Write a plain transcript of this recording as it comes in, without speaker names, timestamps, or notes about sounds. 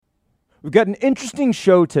We've got an interesting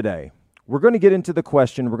show today. We're going to get into the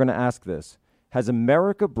question. We're going to ask this. Has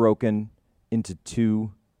America broken into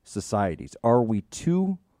two societies? Are we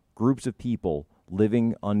two groups of people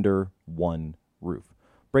living under one roof?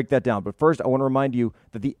 Break that down. But first, I want to remind you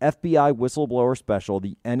that the FBI whistleblower special,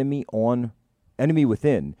 The Enemy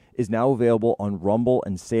Within, is now available on Rumble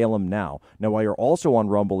and Salem Now. Now, while you're also on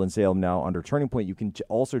Rumble and Salem Now under Turning Point, you can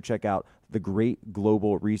also check out The Great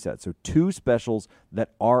Global Reset. So two specials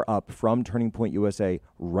that are up from Turning Point USA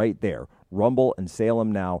right there. Rumble and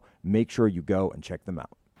Salem Now. Make sure you go and check them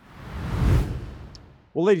out.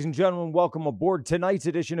 Well, ladies and gentlemen, welcome aboard tonight's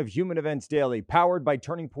edition of Human Events Daily, powered by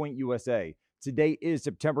Turning Point USA. Today is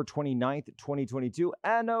September 29th, 2022,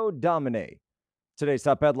 Anno Domini. Today's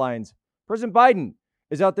top headlines. President Biden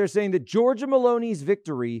is out there saying that Giorgia Meloni's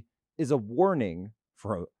victory is a warning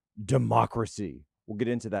for democracy. We'll get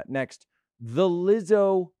into that next. The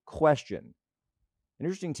Lizzo question. An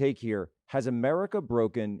interesting take here. Has America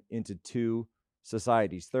broken into two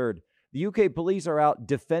societies? Third, the UK police are out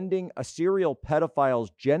defending a serial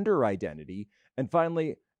pedophile's gender identity. And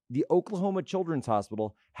finally, the Oklahoma Children's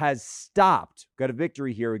Hospital has stopped. Got a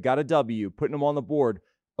victory here. We got a W, putting them on the board.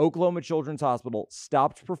 Oklahoma Children's Hospital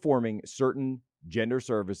stopped performing certain gender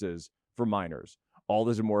services for minors. All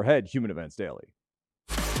this and more ahead. Human Events Daily.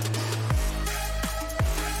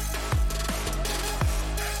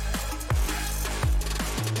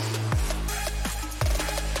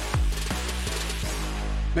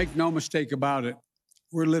 Make no mistake about it,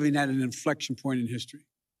 we're living at an inflection point in history,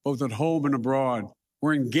 both at home and abroad.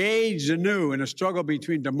 We're engaged anew in a struggle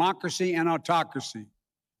between democracy and autocracy,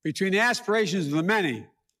 between the aspirations of the many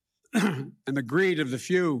and the greed of the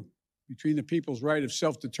few, between the people's right of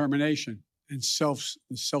self-determination and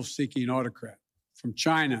the self-seeking autocrat. From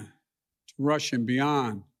China to Russia and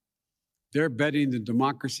beyond, they're betting that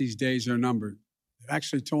democracy's days are numbered. They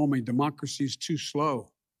actually told me democracy is too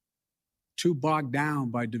slow, too bogged down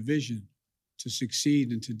by division to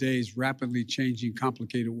succeed in today's rapidly changing,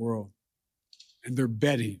 complicated world. And they're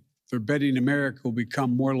betting America will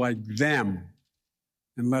become more like them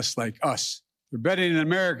and less like us. They're betting that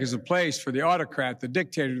America is a place for the autocrat, the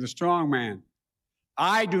dictator, the strongman.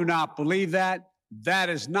 I do not believe that. That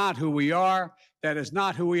is not who we are. That is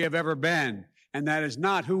not who we have ever been. And that is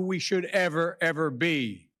not who we should ever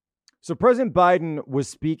be. So President Biden was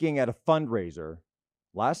speaking at a fundraiser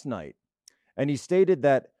last night, and he stated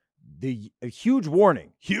that a huge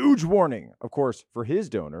warning, of course, for his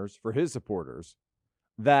donors, for his supporters,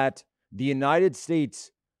 that the United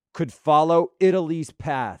States could follow Italy's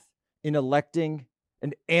path in electing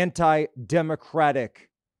an anti-democratic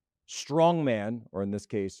strongman, or in this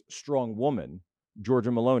case, strong woman,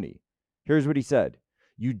 Giorgia Meloni. Here's what he said.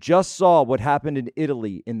 You just saw what happened in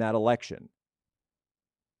Italy in that election.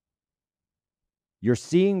 You're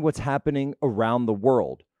seeing what's happening around the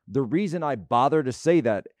world. The reason I bother to say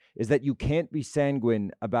that is that you can't be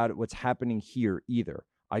sanguine about what's happening here either.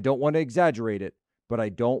 I don't want to exaggerate it, but I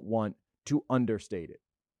don't want to understate it.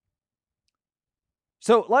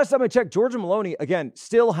 So last time I checked, Giorgia Meloni, again,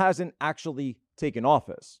 still hasn't actually taken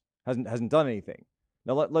office, hasn't done anything.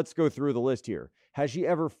 Now let's go through the list here. Has she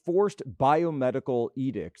ever forced biomedical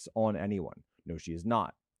edicts on anyone? No, she has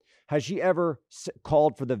not. Has she ever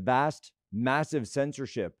called for the massive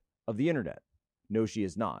censorship of the internet? No, she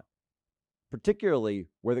has not. Particularly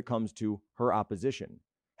when it comes to her opposition.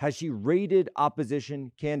 Has she raided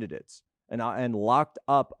opposition candidates and locked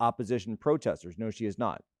up opposition protesters? No, she has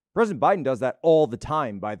not. President Biden does that all the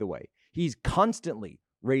time, by the way. He's constantly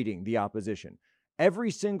raiding the opposition.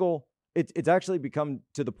 It's actually become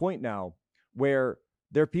to the point now where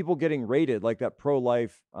there are people getting raided, like that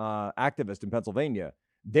pro-life activist in Pennsylvania.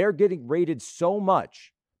 They're getting raided so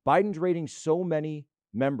much. Biden's raiding so many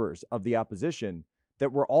members of the opposition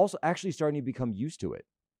that we're also actually starting to become used to it,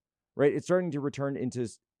 right? It's starting to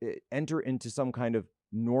enter into some kind of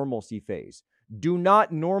normalcy phase. Do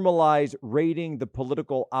not normalize raiding the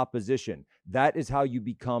political opposition. That is how you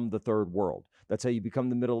become the third world. That's how you become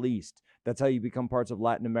the Middle East. That's how you become parts of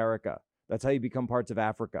Latin America. That's how you become parts of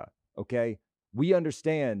Africa, okay? We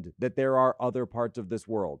understand that there are other parts of this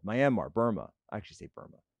world, Myanmar, Burma, I actually say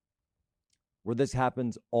Burma, where this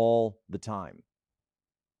happens all the time.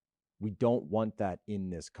 We don't want that in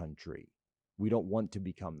this country. We don't want to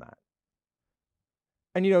become that.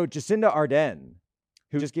 And, Jacinda Ardern,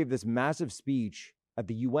 who just gave this massive speech at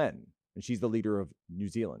the UN, and she's the leader of New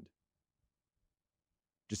Zealand.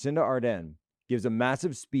 Jacinda Ardern gives a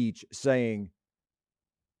massive speech saying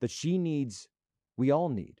that we all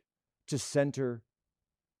need to censor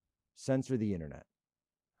the internet.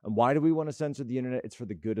 And why do we want to censor the internet? It's for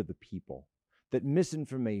the good of the people. that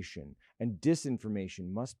misinformation and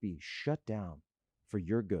disinformation must be shut down for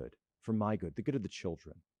your good, for my good, the good of the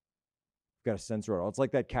children. We've got to censor it all. It's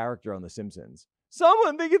like that character on The Simpsons.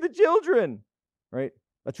 Someone think of the children, right?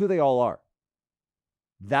 That's who they all are.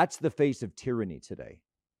 That's the face of tyranny today.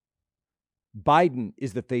 Biden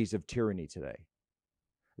is the face of tyranny today.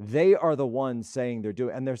 They are the ones saying they're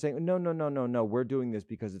doing, and they're saying, no, we're doing this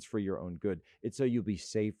because it's for your own good. It's so you'll be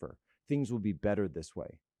safer. Things will be better this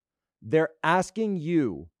way. They're asking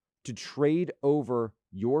you to trade over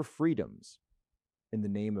your freedoms in the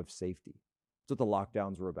name of safety. That's what the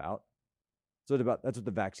lockdowns were about. That's what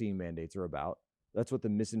the vaccine mandates are about. That's what the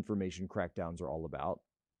misinformation crackdowns are all about.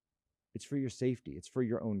 It's for your safety. It's for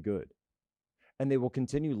your own good. And they will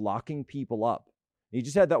continue locking people up. You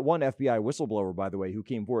just had that one FBI whistleblower, by the way, who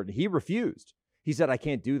came forward, and he refused. He said, I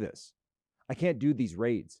can't do this. I can't do these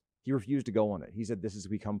raids. He refused to go on it. He said, this has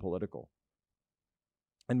become political.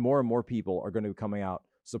 And more people are going to be coming out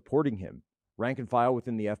supporting him. Rank and file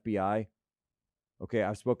within the FBI. Okay,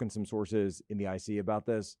 I've spoken to some sources in the IC about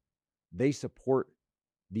this. They support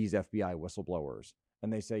these FBI whistleblowers.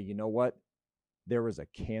 And they say, you know what? There is a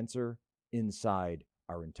cancer inside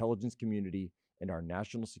our intelligence community and our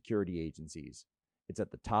national security agencies. It's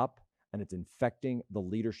at the top, and it's infecting the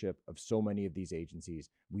leadership of so many of these agencies.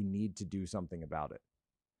 We need to do something about it.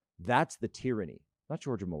 That's the tyranny, not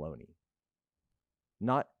Giorgia Meloni,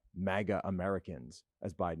 not MAGA Americans,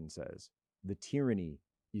 as Biden says. The tyranny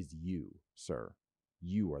is you, sir.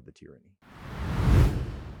 You are the tyranny.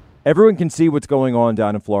 Everyone can see what's going on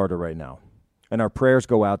down in Florida right now, and our prayers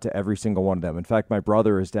go out to every single one of them. In fact, my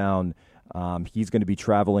brother is down. He's going to be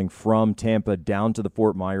traveling from Tampa down to the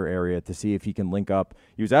Fort Myer area to see if he can link up.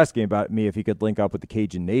 He was asking about me if he could link up with the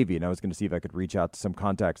Cajun Navy, and I was going to see if I could reach out to some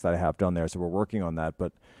contacts that I have down there. So we're working on that.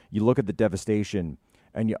 But you look at the devastation,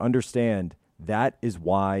 and you understand that is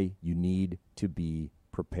why you need to be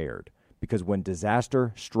prepared. Because when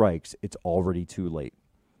disaster strikes, it's already too late.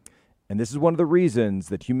 And this is one of the reasons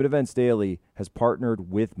that Human Events Daily has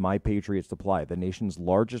partnered with My Patriot Supply, the nation's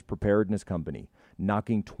largest preparedness company,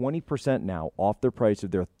 knocking 20% now off the price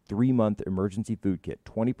of their 3-month emergency food kit,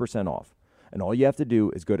 20% off. And all you have to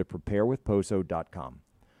do is go to preparewithposo.com.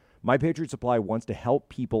 My Patriot Supply wants to help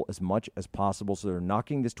people as much as possible, so they're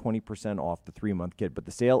knocking this 20% off the 3-month kit. But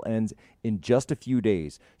the sale ends in just a few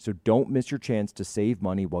days, so don't miss your chance to save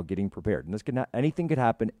money while getting prepared. And anything could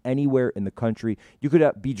happen anywhere in the country. You could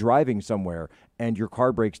be driving somewhere, and your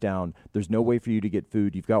car breaks down. There's no way for you to get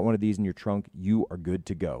food. You've got one of these in your trunk. You are good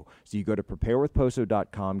to go. So you go to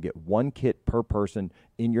preparewithposo.com, get 1 kit per person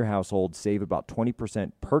in your household, save about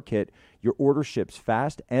 20% per kit. Your order ships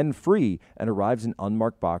fast and free and arrives in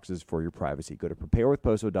unmarked boxes for your privacy. Go to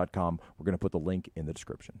preparewithposo.com. We're going to put the link in the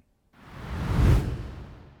description.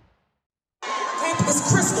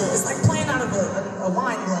 It's crystal. It's like playing out of a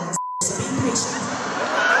wine glass. So be patient.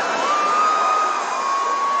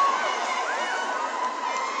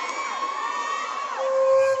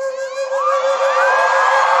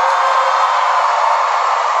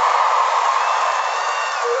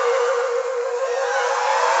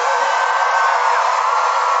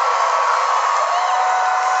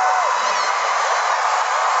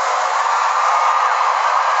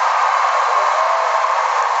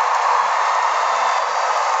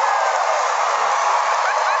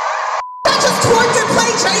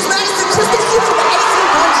 James Madison Crystal Soup from the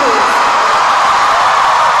 1800s.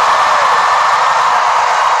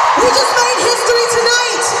 We just made history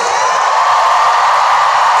tonight.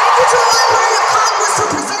 Thank you to the Library of Congress for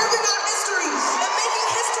preserving our history and making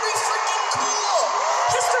history freaking cool.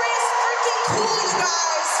 History is freaking cool, you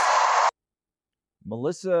guys.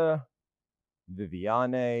 Melissa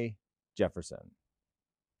Viviane Jefferson,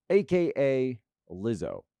 a.k.a.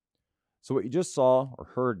 Lizzo. So what you just saw or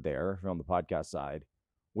heard there on the podcast side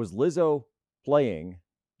was Lizzo playing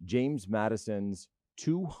James Madison's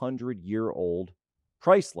 200-year-old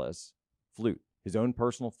priceless flute, his own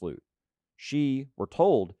personal flute. She, we're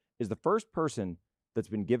told, is the first person that's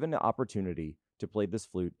been given the opportunity to play this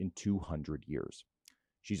flute in 200 years.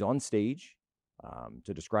 She's on stage.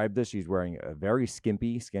 To describe this, she's wearing a very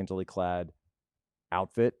skimpy, scantily clad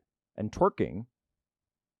outfit and twerking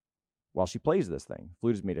while she plays this thing.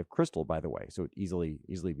 Flute is made of crystal, by the way, so it easily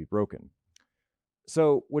be broken.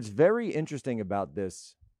 So what's very interesting about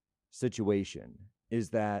this situation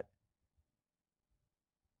is that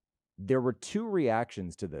there were 2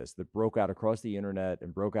 reactions to this that broke out across the internet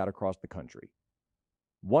and broke out across the country.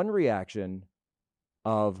 One reaction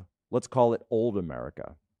of, let's call it old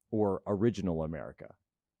America or original America,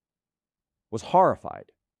 was horrified.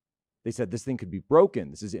 They said this thing could be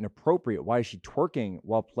broken. This is inappropriate. Why is she twerking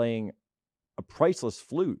while playing a priceless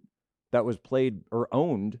flute? that was played or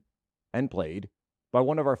owned and played by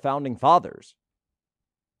one of our founding fathers.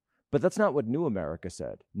 But that's not what New America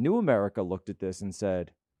said. New America looked at this and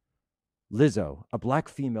said, Lizzo, a black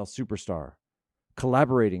female superstar,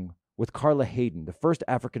 collaborating with Carla Hayden, the first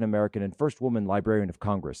African-American and first woman Librarian of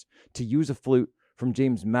Congress, to use a flute from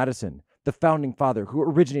James Madison, the founding father who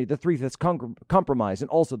originated the Three-Fifths Compromise and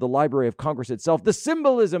also the Library of Congress itself. The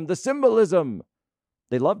symbolism.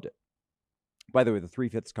 They loved it. By the way, the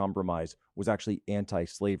Three-Fifths Compromise was actually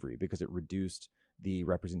anti-slavery because it reduced the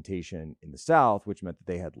representation in the South, which meant that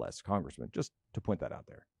they had less congressmen, just to point that out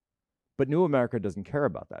there. But New America doesn't care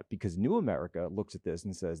about that because New America looks at this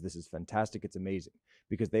and says, this is fantastic, it's amazing,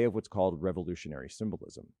 because they have what's called revolutionary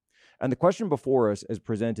symbolism. And the question before us, as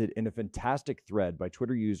presented in a fantastic thread by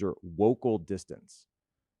Twitter user Wokel Distance,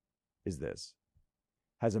 is this: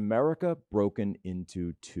 has America broken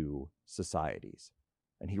into two societies?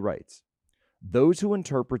 And he writes, those who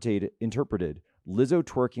interpreted Lizzo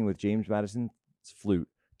twerking with James Madison's flute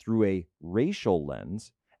through a racial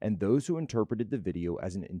lens, and those who interpreted the video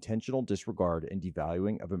as an intentional disregard and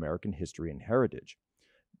devaluing of American history and heritage.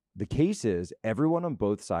 The case is, everyone on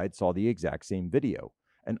both sides saw the exact same video.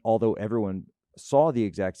 And although everyone saw the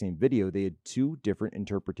exact same video, they had two different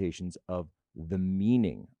interpretations of the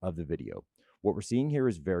meaning of the video. What we're seeing here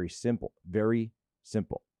is very simple, very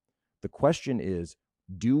simple. The question is,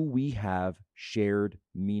 do we have shared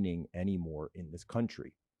meaning anymore in this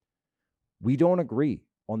country? We don't agree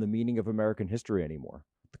on the meaning of American history anymore.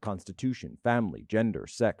 The Constitution, family, gender,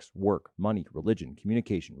 sex, work, money, religion,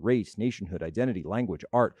 communication, race, nationhood, identity, language,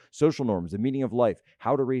 art, social norms, the meaning of life,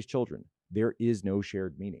 how to raise children. There is no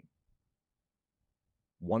shared meaning.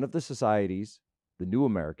 One of the societies, the New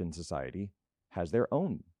American Society, has their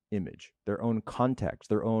own image, their own context,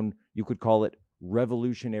 their own, you could call it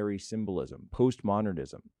revolutionary symbolism,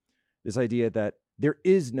 postmodernism. This idea that there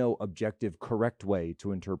is no objective, correct way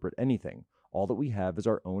to interpret anything. All that we have is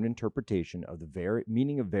our own interpretation of the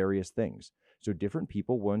meaning of various things. So different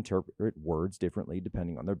people will interpret words differently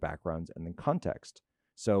depending on their backgrounds and the context.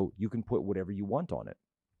 So you can put whatever you want on it.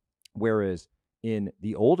 Whereas in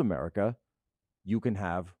the old America, you can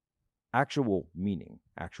have actual meaning,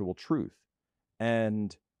 actual truth.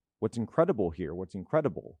 And what's incredible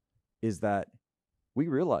is that we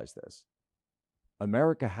realize this.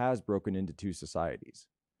 America has broken into two societies.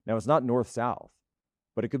 Now, it's not north-south,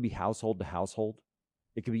 but it could be household to household.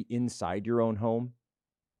 It could be inside your own home,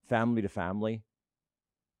 family to family.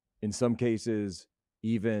 In some cases,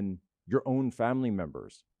 even your own family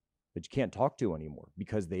members that you can't talk to anymore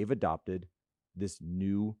because they've adopted this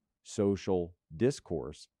new social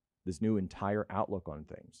discourse, this new entire outlook on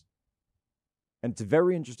things. And it's a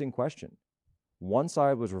very interesting question. One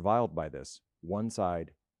side was reviled by this. One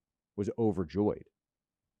side was overjoyed.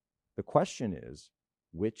 The question is,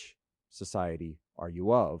 which society are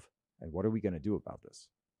you of, and what are we going to do about this?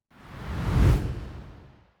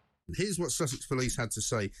 Here's what Sussex Police had to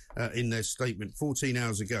say in their statement 14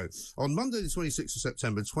 hours ago. On Monday, the 26th of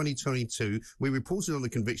September 2022, we reported on the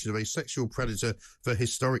conviction of a sexual predator for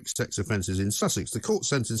historic sex offences in Sussex. The court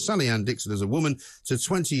sentenced Sally Ann Dixon as a woman to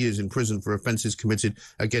 20 years in prison for offences committed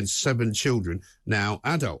against 7 children, now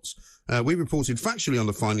adults. We reported factually on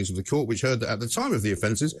the findings of the court, which heard that at the time of the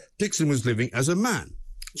offences, Dixon was living as a man.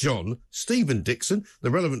 John Stephen Dixon. The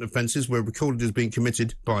relevant offences were recorded as being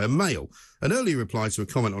committed by a male. An earlier reply to a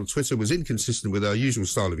comment on Twitter was inconsistent with our usual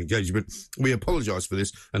style of engagement. We apologise for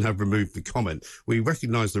this and have removed the comment. We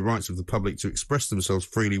recognise the rights of the public to express themselves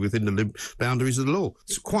freely within the boundaries of the law.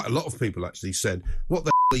 So quite a lot of people actually said, what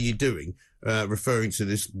the hell are you doing, referring to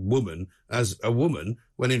this woman as a woman,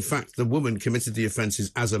 when in fact the woman committed the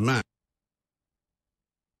offences as a man.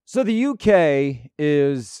 So the UK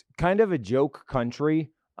is kind of a joke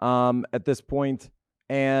country at this point,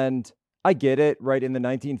 and I get it, right? In the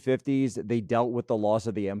 1950s, they dealt with the loss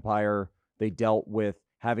of the empire. They dealt with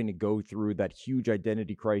having to go through that huge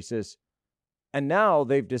identity crisis. And now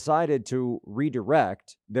they've decided to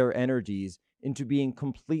redirect their energies into being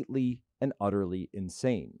completely and utterly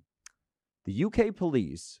insane. The UK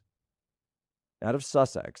police out of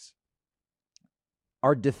Sussex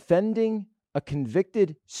are defending a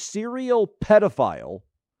convicted serial pedophile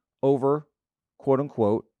over, quote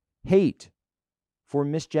unquote, hate for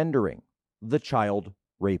misgendering the child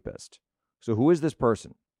rapist. So who is this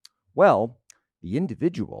person? Well, the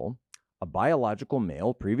individual, a biological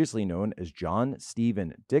male previously known as John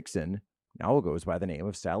Stephen Dixon, now goes by the name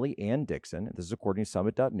of Sally Ann Dixon, this is according to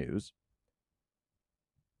Summit.News,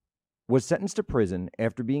 was sentenced to prison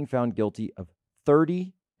after being found guilty of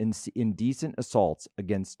 30 indecent assaults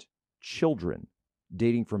against children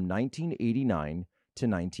dating from 1989 to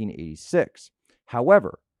 1986.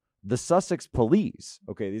 However, The Sussex police,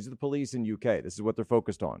 okay, these are the police in UK. This is what they're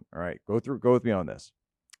focused on. All right, go with me on this.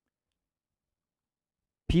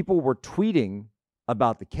 People were tweeting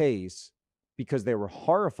about the case because they were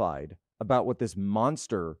horrified about what this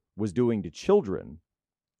monster was doing to children.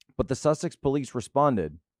 But the Sussex police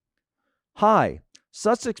responded, "Hi,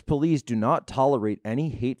 Sussex police do not tolerate any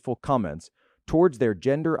hateful comments towards their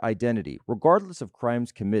gender identity, regardless of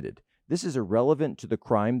crimes committed. This is irrelevant to the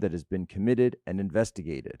crime that has been committed and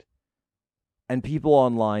investigated." And people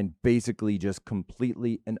online basically just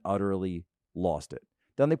completely and utterly lost it.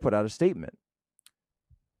 Then they put out a statement.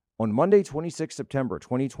 On Monday, 26 September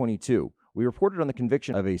 2022, we reported on the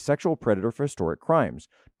conviction of a sexual predator for historic crimes,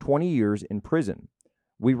 20 years in prison.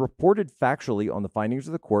 We reported factually on the findings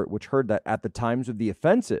of the court, which heard that at the times of the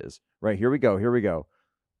offenses, right, here we go. At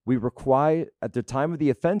the time of the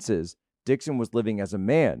offenses, Dixon was living as a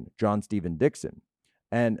man, John Stephen Dixon,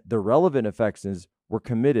 and the relevant offenses were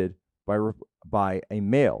committed by a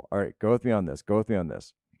male. All right, go with me on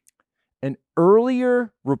this. An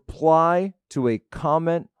earlier reply to a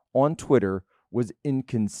comment on Twitter was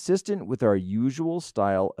inconsistent with our usual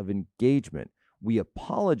style of engagement. We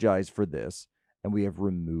apologize for this, and we have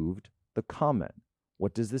removed the comment.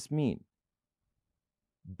 What does this mean?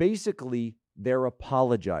 Basically, they're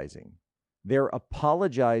apologizing. They're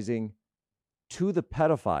apologizing to the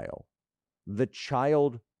pedophile, the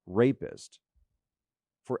child rapist,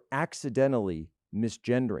 for accidentally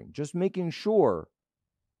misgendering, just making sure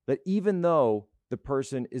that even though the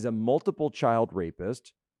person is a multiple child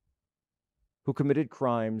rapist who committed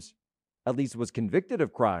crimes, at least was convicted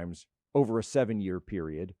of crimes over a 7-year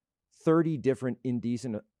period, 30 different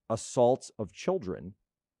indecent assaults of children,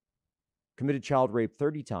 committed child rape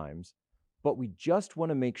 30 times, but we just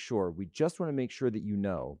want to make sure that you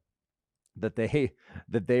know that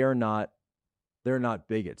they're not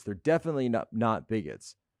bigots. They're definitely not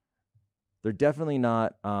bigots. They're definitely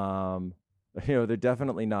not they're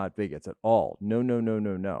definitely not bigots at all.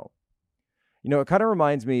 No. It kind of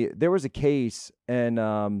reminds me, there was a case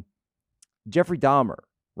and Jeffrey Dahmer,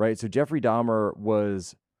 right? So Jeffrey Dahmer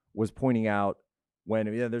was pointing out when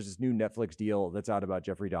there's this new Netflix deal that's out about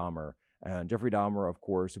Jeffrey Dahmer. And Jeffrey Dahmer, of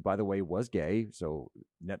course, who, by the way, was gay. So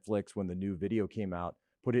Netflix, when the new video came out,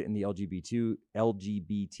 put it in the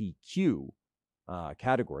LGBTQ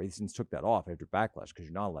category. Since took that off after backlash because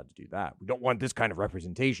you're not allowed to do that. We don't want this kind of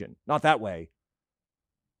representation. Not that way.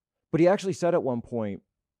 But he actually said at one point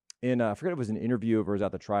in, I forget if it was an interview or it was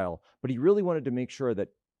at the trial, but he really wanted to make sure that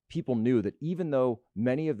people knew that even though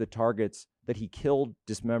many of the targets that he killed,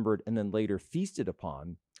 dismembered, and then later feasted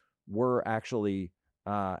upon were actually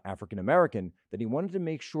African-American, that he wanted to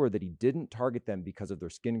make sure that he didn't target them because of their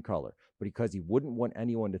skin color, but because he wouldn't want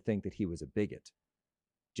anyone to think that he was a bigot.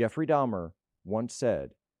 Jeffrey Dahmer once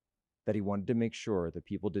said that he wanted to make sure that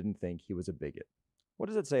people didn't think he was a bigot. What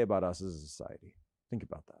does it say about us as a society? Think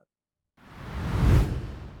about that.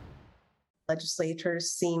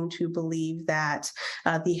 Legislators seem to believe that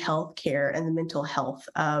the health care and the mental health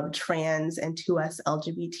of trans and 2S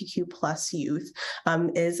LGBTQ plus youth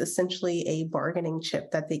is essentially a bargaining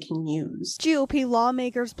chip that they can use. GOP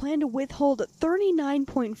lawmakers plan to withhold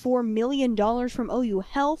 $39.4 million from OU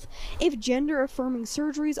Health if gender-affirming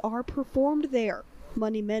surgeries are performed there.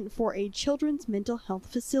 Money meant for a children's mental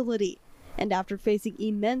health facility. And after facing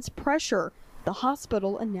immense pressure, the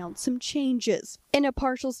hospital announced some changes. In a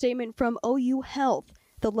partial statement from OU Health,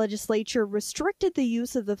 the legislature restricted the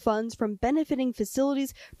use of the funds from benefiting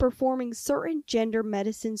facilities performing certain gender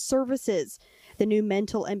medicine services. The new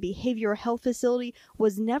mental and behavioral health facility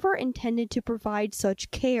was never intended to provide such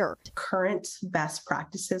care. Current best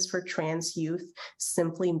practices for trans youth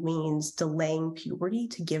simply means delaying puberty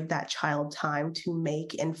to give that child time to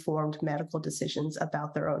make informed medical decisions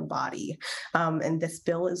about their own body. And this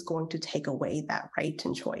bill is going to take away that right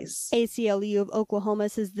and choice. ACLU of Oklahoma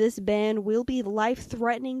says this ban will be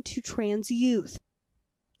life-threatening to trans youth.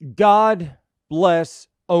 God bless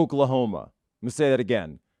Oklahoma. I'm going to say that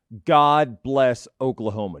again. God bless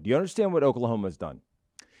Oklahoma. Do you understand what Oklahoma has done?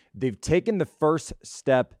 They've taken the first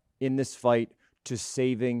step in this fight to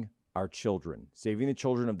saving our children, saving the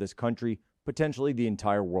children of this country, potentially the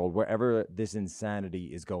entire world, wherever this insanity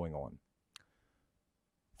is going on.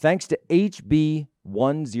 Thanks to HB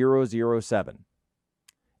 1007,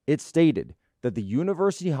 it stated that the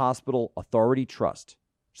University Hospital Authority Trust,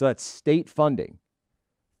 so that's state funding,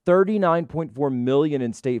 $39.4 million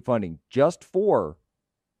in state funding just for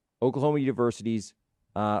Oklahoma University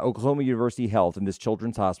Health and this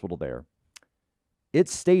children's hospital there. It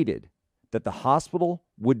stated that the hospital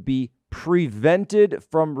would be prevented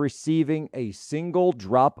from receiving a single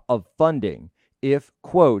drop of funding if,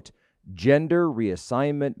 quote, gender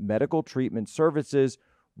reassignment medical treatment services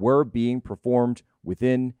were being performed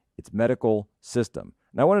within its medical system.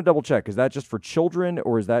 Now I want to double check, is that just for children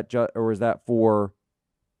or is that for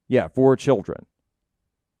children?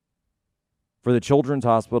 For the Children's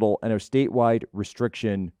Hospital, and a statewide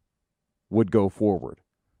restriction would go forward.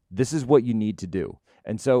 This is what you need to do.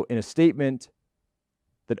 And so in a statement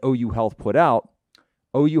that OU Health put out,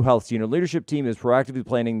 OU Health senior leadership team is proactively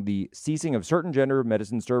planning the ceasing of certain gender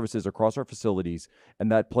medicine services across our facilities,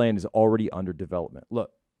 and that plan is already under development.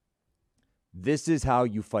 Look, this is how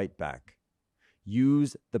you fight back.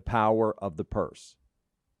 Use the power of the purse.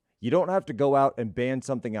 You don't have to go out and ban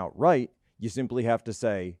something outright. You simply have to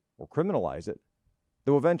say, or criminalize it,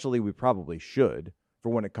 though eventually we probably should, for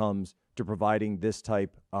when it comes to providing this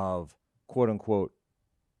type of quote-unquote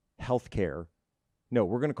health care. No,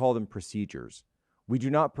 we're going to call them procedures. We do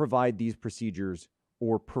not provide these procedures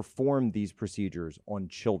or perform these procedures on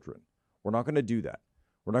children. We're not going to do that.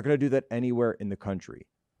 We're not going to do that anywhere in the country.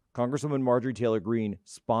 Congresswoman Marjorie Taylor Greene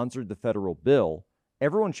sponsored the federal bill.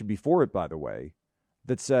 Everyone should be for it, by the way,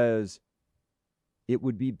 that says it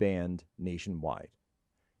would be banned nationwide.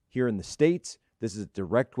 Here in the States, this is a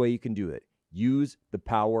direct way you can do it. Use the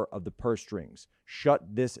power of the purse strings. Shut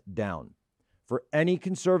this down. For any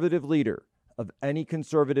conservative leader of any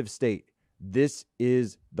conservative state, this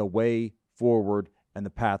is the way forward and the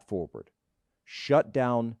path forward. Shut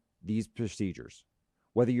down these procedures.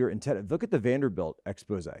 Whether you're in look at the Vanderbilt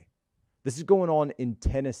expose. This is going on in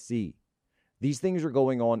Tennessee. These things are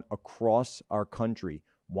going on across our country.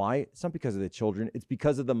 Why? It's not because of the children. It's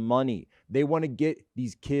because of the money. They want to get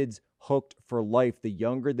these kids hooked for life. The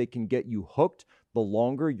younger they can get you hooked, the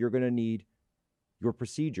longer you're going to need your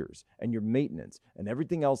procedures and your maintenance and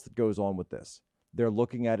everything else that goes on with this. They're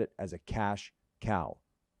looking at it as a cash cow.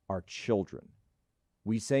 Our children.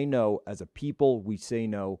 We say no as a people. We say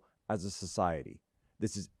no as a society.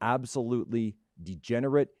 This is absolutely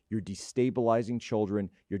degenerate. You're destabilizing children.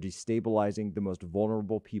 You're destabilizing the most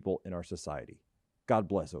vulnerable people in our society. God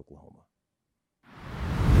bless Oklahoma.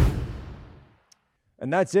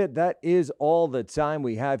 And that's it. That is all the time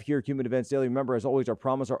we have here at Human Events Daily. Remember, as always, our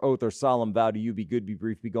promise, our oath, our solemn vow to you: be good, be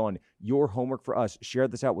brief, be gone. Your homework for us: share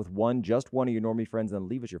this out with just one of your normie friends, and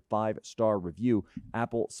leave us your 5-star review.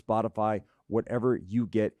 Apple, Spotify, whatever you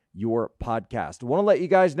get your podcast. I want to let you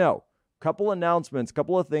guys know a couple announcements,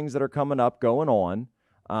 couple of things that are coming up, going on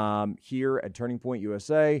here at Turning Point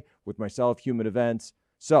USA with myself, Human Events.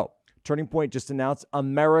 So, Turning Point just announced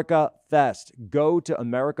America Fest. Go to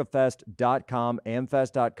americafest.com,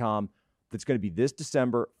 amfest.com. That's going to be this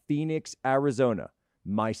December, Phoenix, Arizona.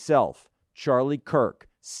 Myself, Charlie Kirk,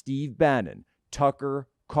 Steve Bannon, Tucker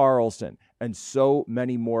Carlson, and so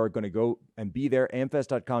many more are going to go and be there.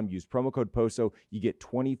 amfest.com. Use promo code POSO. You get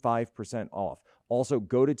 25% off. Also,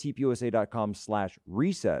 go to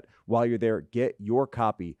tpusa.com/reset. While you're there, get your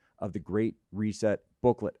copy of the Great Reset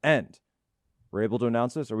booklet. And we're able to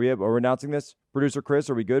announce this? Are we announcing this? Producer Chris,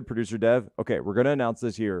 are we good? Producer Dev? Okay, we're going to announce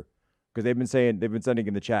this here because they've been sending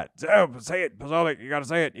in the chat. Oh, say it, Posobiec. You got to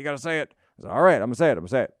say it. You got to say it. I said, all right, I'm going to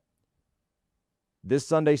say it. This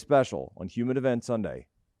Sunday special on Human Event Sunday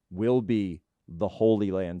will be the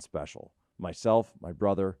Holy Land special. Myself, my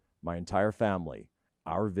brother, my entire family,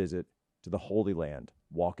 our visit to the Holy Land,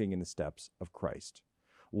 walking in the steps of Christ.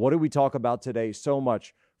 What did we talk about today? So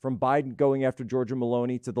much. From Biden going after Giorgia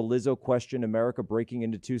Meloni to the Lizzo question, America breaking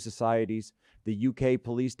into two societies, the UK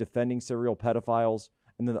police defending serial pedophiles,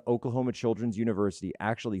 and then the Oklahoma Children's University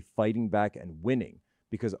actually fighting back and winning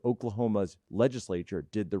because Oklahoma's legislature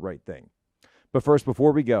did the right thing. But first,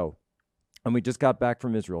 before we go, and we just got back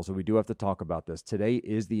from Israel, so we do have to talk about this. Today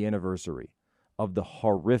is the anniversary of the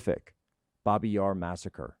horrific Babi Yar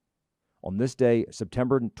massacre. On this day,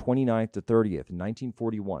 September 29th to 30th,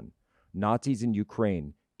 1941, Nazis in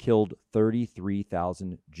Ukraine killed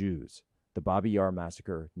 33,000 Jews. The Babi Yar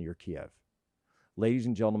massacre near Kiev. Ladies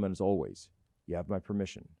and gentlemen, as always, you have my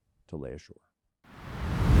permission to lay ashore.